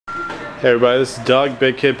Hey everybody, this is Doug,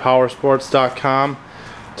 BigKidPowersports.com.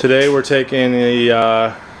 Today we're taking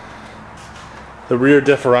the rear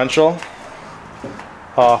differential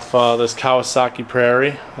off this Kawasaki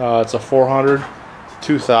Prairie. It's a 400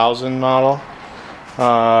 2000 model.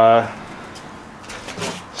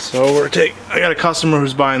 So I got a customer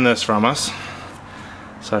who's buying this from us,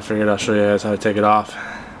 so I figured I'll show you guys how to take it off.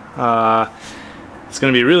 It's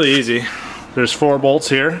going to be really easy. There's 4 bolts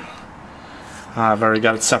here. I've already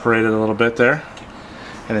got it separated a little bit there,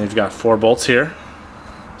 and then you've got 4 bolts here,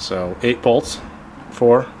 so 8 bolts,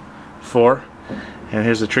 4, and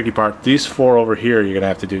here's the tricky part. These 4 over here you're gonna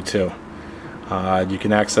have to do too. You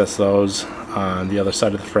can access those on the other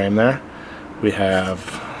side of the frame there. We have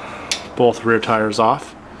both rear tires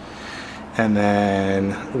off, and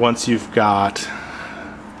then once you've got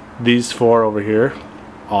these 4 over here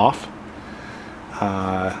off,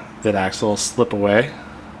 that axle will slip away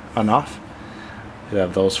enough. You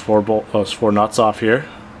have those 4 nuts off here.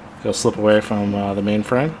 They'll slip away from the main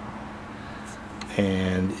frame,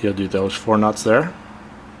 and you'll do those 4 nuts there.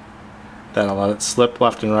 That'll let it slip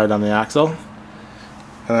left and right on the axle.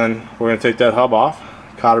 And then we're going to take that hub off,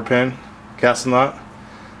 cotter pin, castle nut,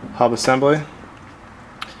 hub assembly,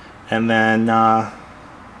 and then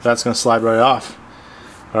that's going to slide right off.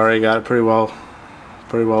 Already got it pretty well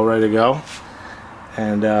ready to go.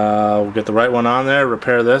 And we'll get the right one on there,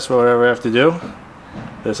 repair this, whatever we have to do.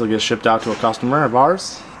 This will get shipped out to a customer of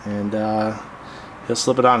ours, and he'll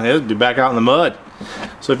slip it on his, be back out in the mud.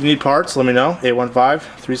 So if you need parts, let me know.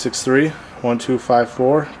 815-363-1254,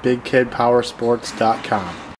 BigKidPowersports.com.